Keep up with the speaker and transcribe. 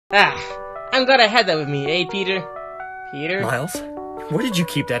I'm glad I had that with me, eh, Peter? Peter? Miles, where did you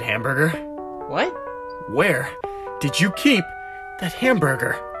keep that hamburger? What? Where did you keep that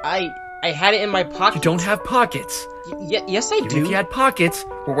hamburger? I had it in my pocket. You don't have pockets. Yes, I do. Even if you had pockets,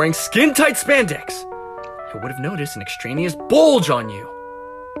 we're wearing skin-tight spandex. I would have noticed an extraneous bulge on you.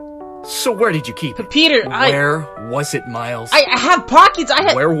 So where did you keep it? Peter, Where was it, Miles? I have pockets,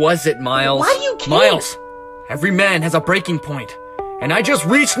 Where was it, Miles? Why do you care? Miles, every man has a breaking point, and I just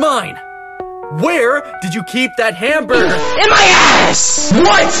reached mine. Where did you keep that hamburger? In my ass!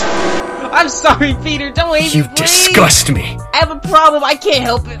 What? I'm sorry, Peter, don't hate me, You disgust me. I have a problem, I can't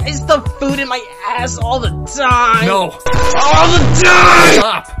help it. I stuff food in my ass all the time. No. All the time!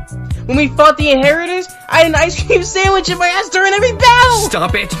 Stop. When we fought the inheritors, I had an ice cream sandwich in my ass during every battle!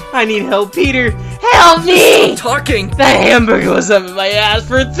 Stop it. I need help, Peter. Help me! Stop talking. That hamburger was up in my ass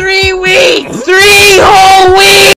for 3 weeks! 3 whole weeks!